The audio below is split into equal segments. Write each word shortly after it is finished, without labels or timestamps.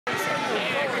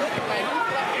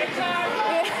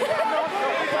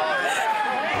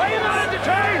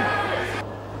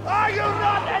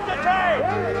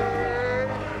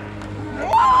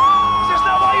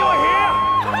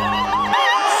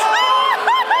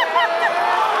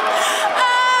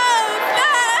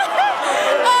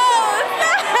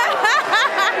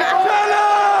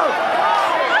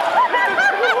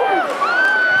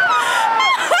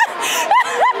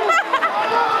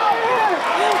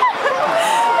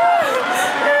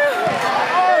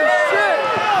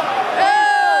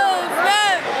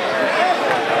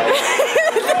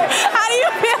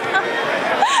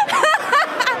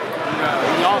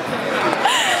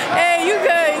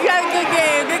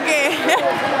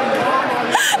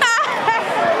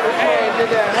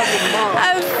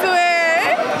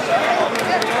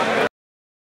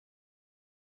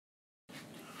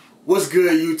What's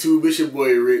good, YouTube? It's your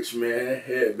boy Rich, man.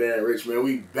 Headband Rich, man.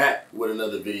 We back with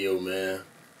another video, man.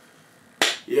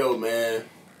 Yo, man.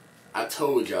 I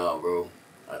told y'all, bro.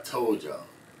 I told y'all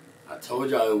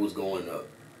it was going up.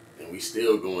 And we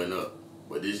still going up.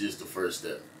 But this is just the first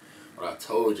step. But I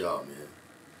told y'all, man.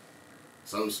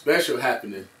 Something special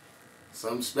happening.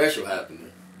 Something special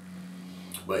happening.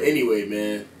 But anyway,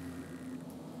 man.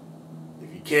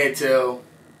 If you can't tell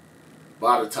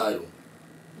by the title,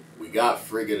 we got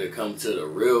Friga to come to the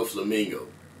real Flamingo.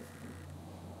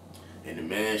 And the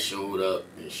man showed up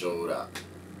and showed out.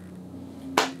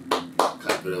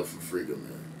 Clap it up for Friga,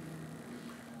 man.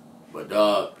 But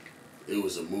dog, it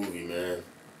was a movie, man.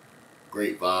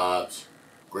 Great vibes,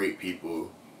 great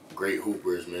people, great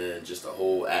hoopers, man. Just the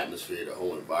whole atmosphere, the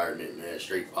whole environment, man.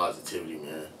 Straight positivity,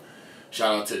 man.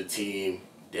 Shout out to the team,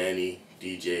 Danny,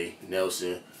 DJ,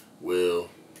 Nelson, Will,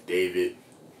 David.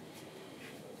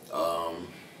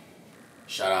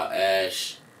 Shout out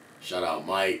Ash, shout out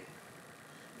Mike,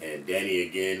 and Danny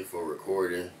again for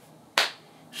recording.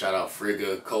 Shout out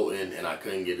Friga, Colton, and I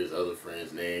couldn't get his other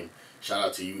friend's name. Shout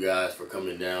out to you guys for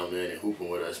coming down, man, and hooping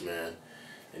with us, man.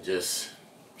 And just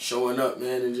showing up,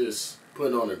 man, and just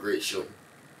putting on a great show.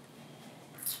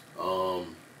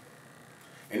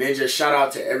 And then just shout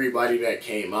out to everybody that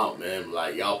came out, man.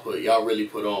 Like, y'all really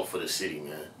put on for the city,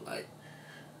 man. Like,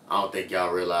 I don't think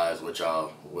y'all realize what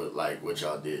y'all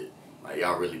did. Like,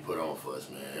 y'all really put on for us,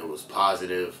 man. It was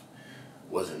positive.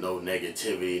 Wasn't no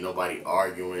negativity. Nobody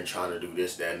arguing, trying to do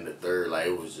this, that, and the third. Like,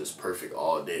 it was just perfect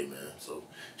all day, man. So,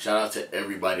 shout out to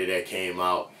everybody that came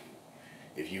out.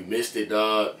 If you missed it,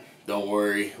 dog, don't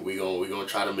worry. We gonna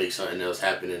try to make something else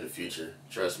happen in the future.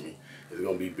 Trust me. It's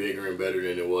gonna be bigger and better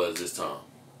than it was this time.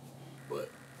 But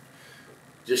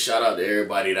just shout out to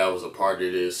everybody that was a part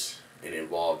of this and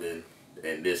involved in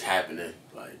this happening.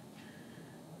 Like,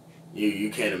 you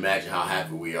can't imagine how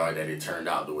happy we are that it turned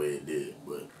out the way it did.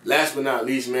 But last but not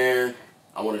least, man,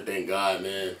 I want to thank God,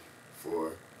 man,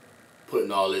 for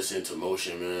putting all this into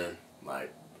motion, man.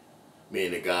 Like, me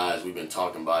and the guys, we've been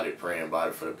talking about it, praying about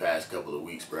it for the past couple of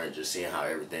weeks, bro, and just seeing how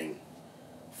everything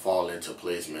fall into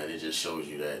place, man. It just shows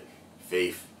you that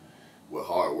faith with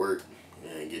hard work,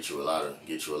 man, get you a lot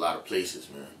of places,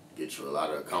 man. Get you a lot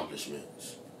of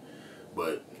accomplishments.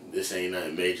 But this ain't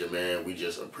nothing major, man. We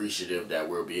just appreciative that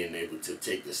we're being able to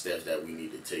take the steps that we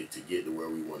need to take to get to where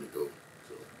we want to go.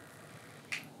 So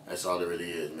that's all it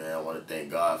really is, man. I want to thank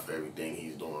God for everything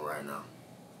He's doing right now.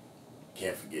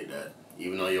 Can't forget that.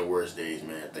 Even on your worst days,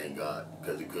 man, thank God,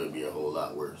 because it could be a whole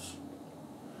lot worse.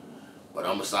 But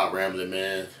I'm going to stop rambling,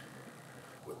 man.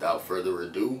 Without further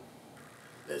ado,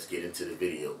 let's get into the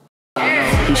video.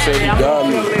 He said he got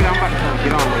me. You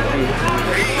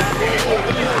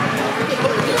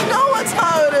know what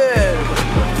time it is.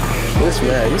 This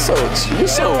man, you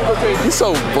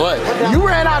so butt. You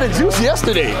ran out of juice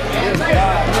yesterday.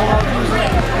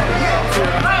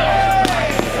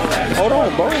 Hold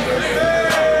on, bro.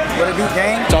 What it do,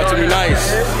 gang? Talk to me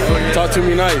nice. Talk to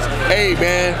me nice. Hey,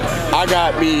 man, I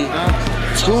got me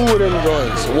 2 of them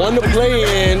guns. One to play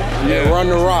in and run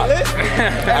the rock.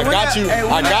 I got you.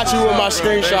 I got you with my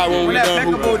screenshot when we done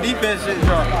hooping. Defense shit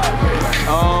drop.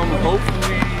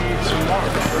 Hopefully tomorrow.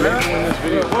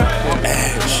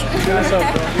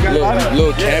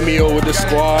 Little cameo with the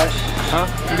squad. Huh?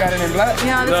 You got it in black?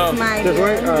 No, this is mine. This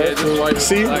way? This is white.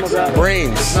 See?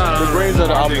 Brains. The brains of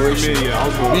the operation.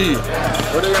 B.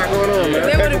 What they got going on, man?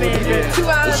 They would have been 2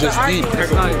 hours. It's just deep.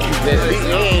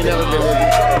 Ain't never been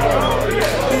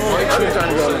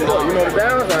you know the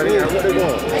downs out here? What they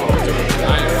doing?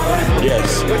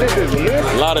 Yes. A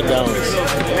lot of downs.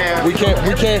 We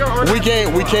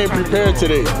can't prepare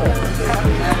today.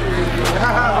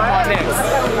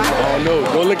 Oh no,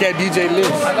 go look at DJ Liz.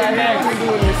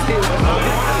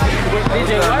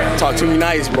 DJ what? Talk to me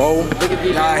nice, bro. Look at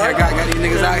DJ what? Got these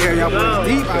niggas out here. Y'all put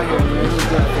deep out here.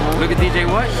 Look at DJ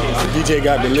what? DJ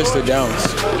got the list of downs.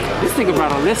 This nigga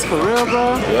brought a list for real,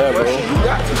 bro. Yeah, bro.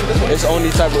 It's only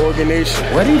type of organization.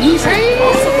 What did he say?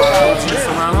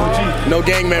 No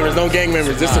gang members, no gang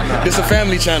members. This a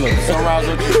family channel.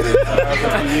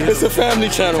 It's a family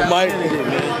channel, Mike.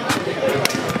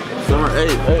 Summer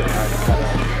 8.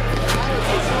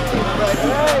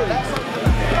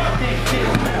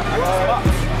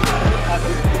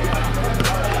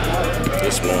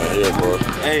 This man here, bro.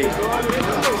 Hey,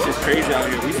 it's just crazy out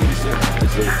here. We see this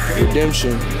shit.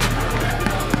 Redemption.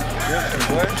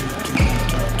 What?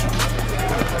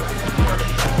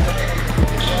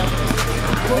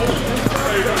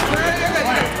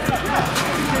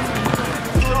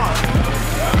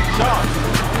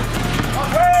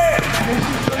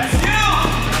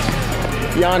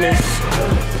 Giannis.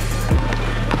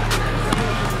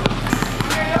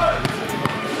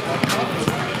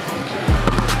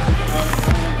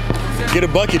 Get a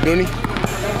bucket, Dooney.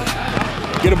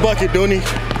 Get a bucket, Dooney.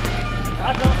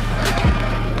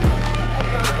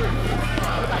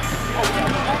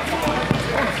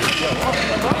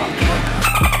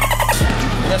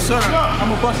 Yes, sir. I'm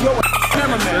gonna bust your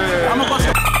cameraman. I'm gonna bust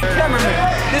your cameraman.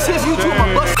 This is YouTube.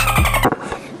 I'm bust.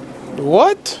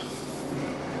 What?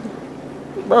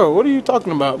 Bro, what are you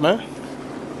talking about, man?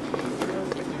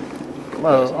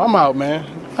 Bro, I'm out, man.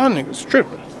 That nigga's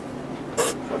tripping.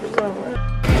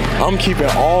 I'm keeping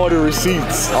all the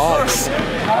receipts.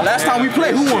 Last time we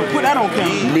played, who won? Put that on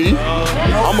camera. Me?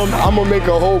 I'm gonna make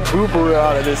a whole blooper reel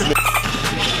out of this.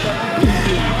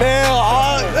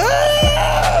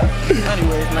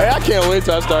 Anyways, Hey, I can't wait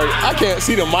till I start. I can't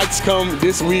see the mics come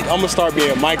this week. I'm gonna start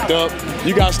being mic'd up.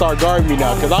 You gotta start guarding me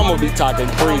now, cause I'm gonna be talking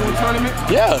crazy.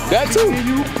 Yeah, that too.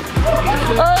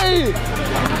 Hey.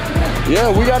 Yeah,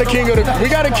 we got a king of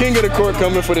the court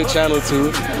coming for the channel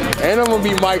too, and I'm gonna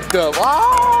be mic'd up.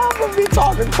 Oh, I'm gonna be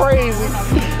talking crazy.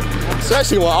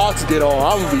 Especially when Ox get on,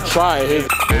 I'm gonna be trying his.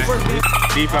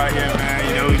 Deep out here, man.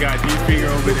 You know, we got deep Friga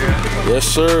over there. Yes,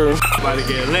 sir. About to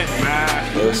get lit,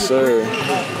 man. Yes, sir.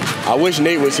 I wish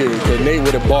Nate was here, because Nate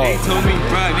would have balled. Nate told me,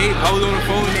 bro, Nate, I was on the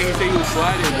phone and he said he was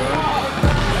sliding, bro.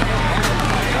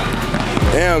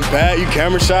 Damn, Pat, you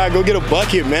camera shy. Go get a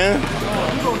bucket, man.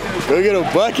 Go get a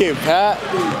bucket, Pat.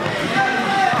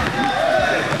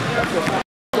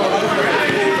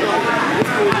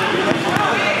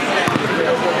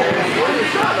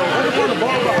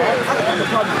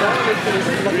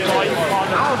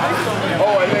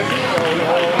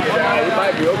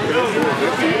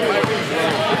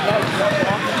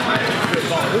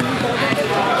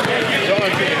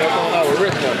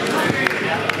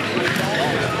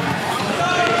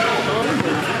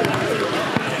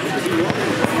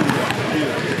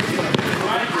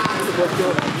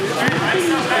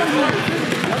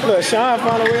 Look, Sean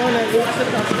found a way on that.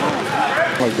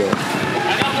 Oh, God.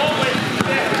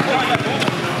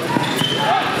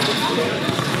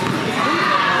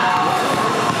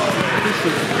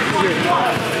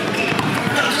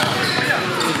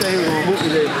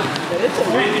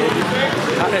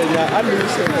 I knew you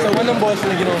said. So when them boys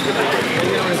finna get on? I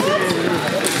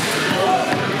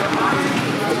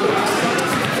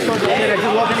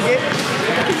just walked in the gate.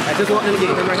 I just walked in the gate.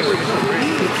 I'm right here.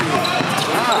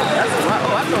 That's right.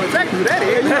 Oh, I know exactly who that is.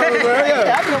 You know,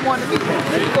 yeah. I just wanted to meet him.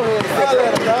 Go ahead. I'll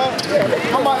let him, dog.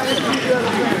 I'm about to introduce you.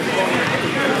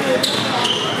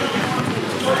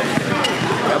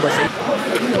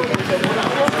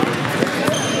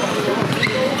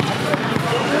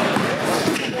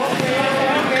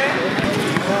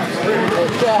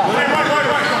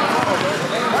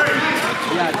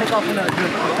 Yeah, take off another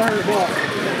drink. Third ball.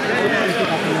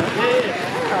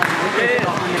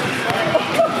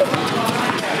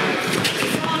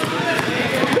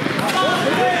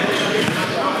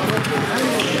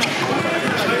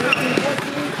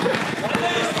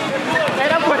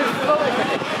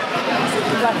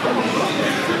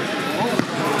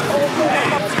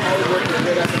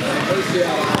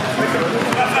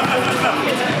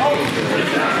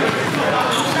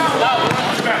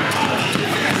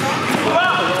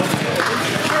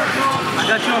 I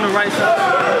got you on the right side.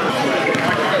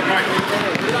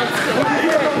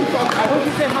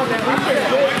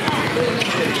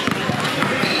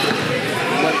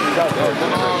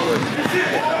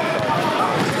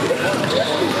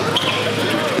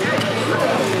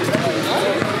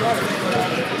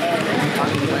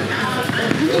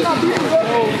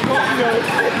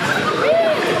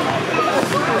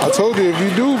 I told you, if you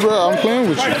do, bro, I'm playing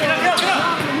with you.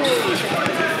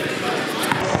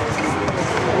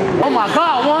 Oh my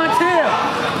God, one, chill.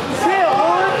 Chill,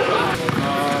 one.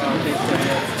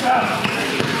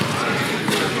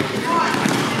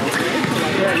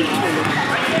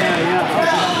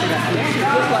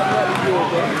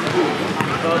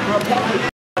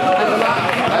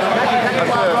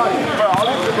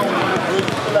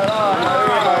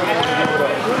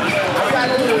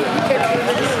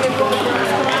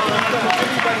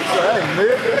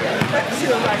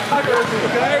 Man,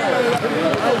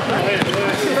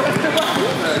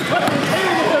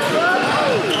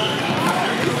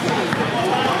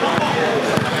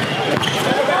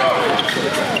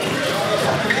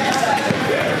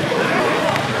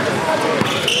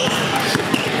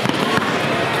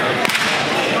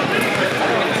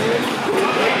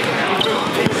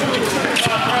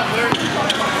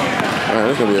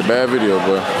 this gonna be a bad video,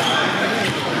 boy.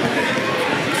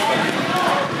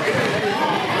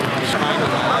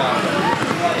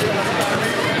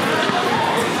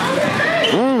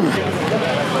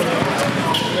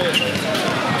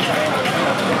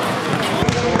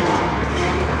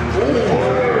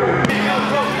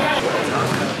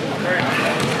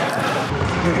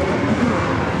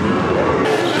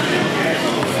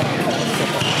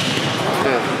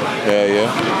 Yeah, yeah.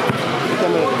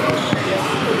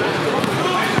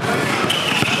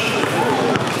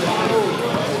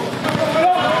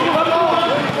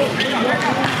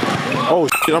 Oh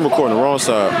shit, I'm recording the wrong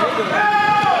side.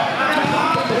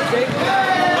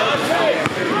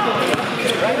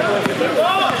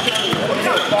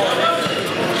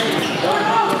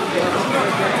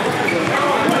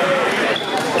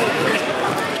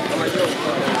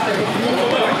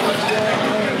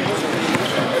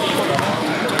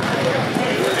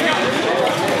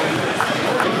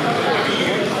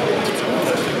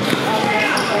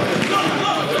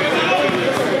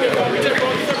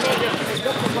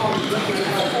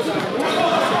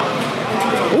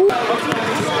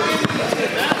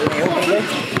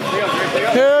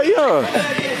 Hell yeah.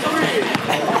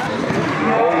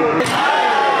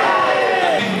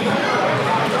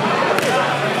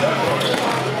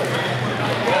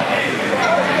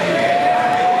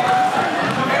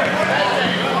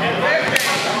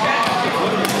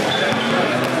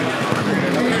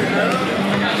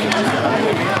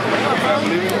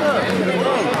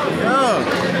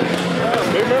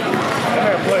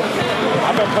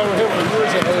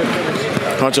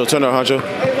 Honcho, turn up, Honcho.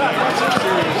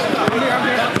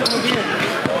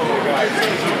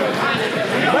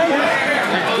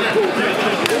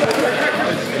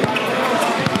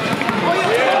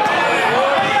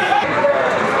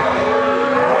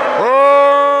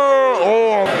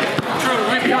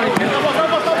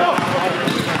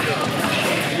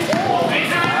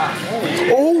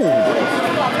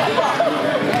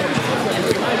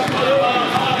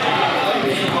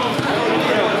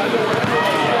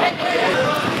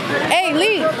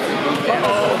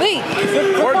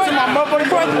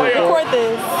 Record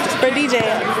this for DJ.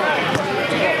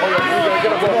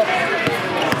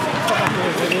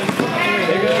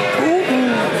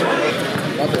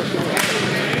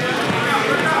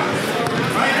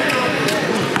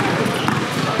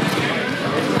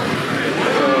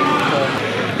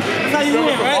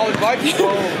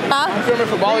 Huh? You filming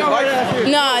for Bally's bike?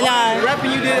 Nah.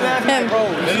 Rapping you did last night, bro.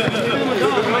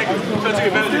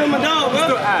 Steal my dog,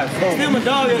 bro. Steal my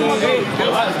dog.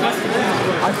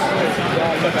 I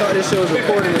thought this shit was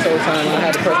recording this whole time. I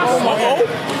had to press the button.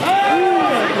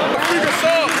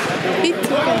 He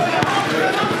took it.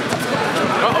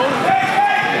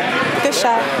 Good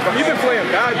shot. You've been playing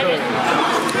bad though.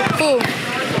 Who?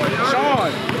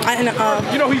 Sean.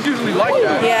 You know he's usually like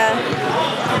that. Yeah.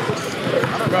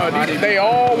 Bro, they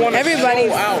all want to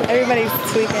show out. Everybody's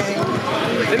tweaking.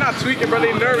 They're not tweaking, bro.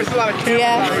 They nervous. A lot of cameras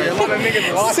out here. A lot of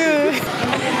niggas watching.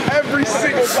 Every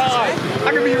single time.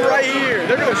 I could be right here.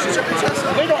 They're gonna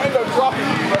end up dropping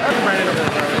me.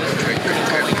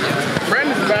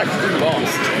 Brandon's back to be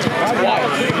lost. Why?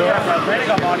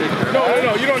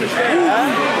 No, you don't understand.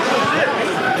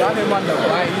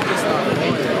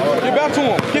 Get back to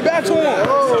him. Get back to him.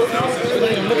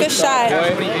 Good shot.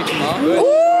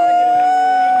 Ooh.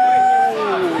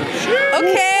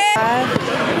 Okay.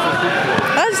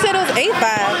 I just said it was 8-5.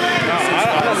 I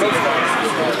don't know.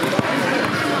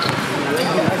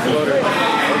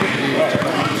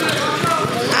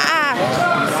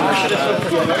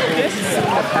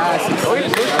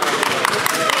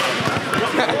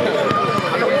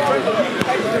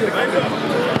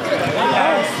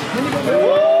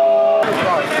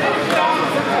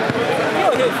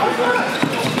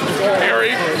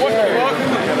 Harry, what the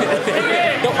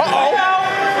fuck? Uh-oh.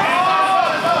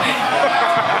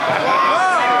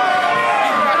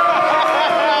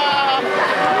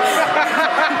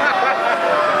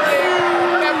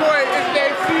 That boy is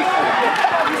named Friga.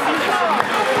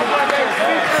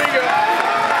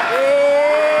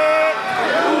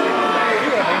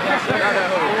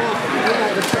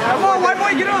 Come on, white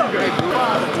boy, get up.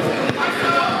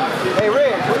 Hey,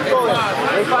 Red, where you going?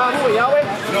 Hey, 5 who? Yahweh?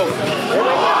 No. Oh,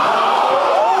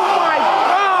 my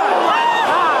God.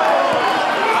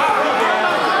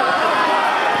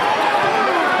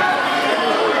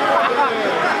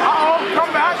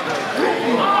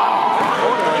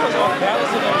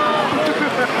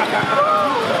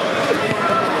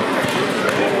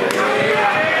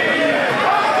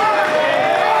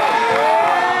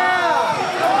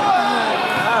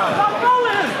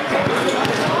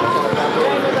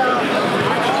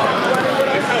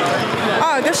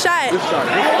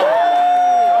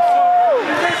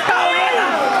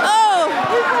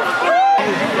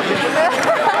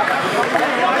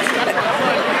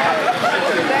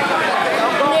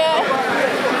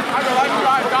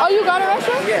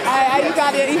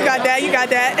 got it. You got that. You got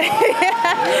that.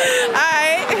 All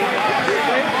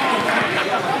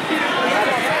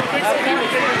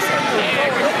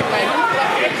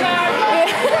right.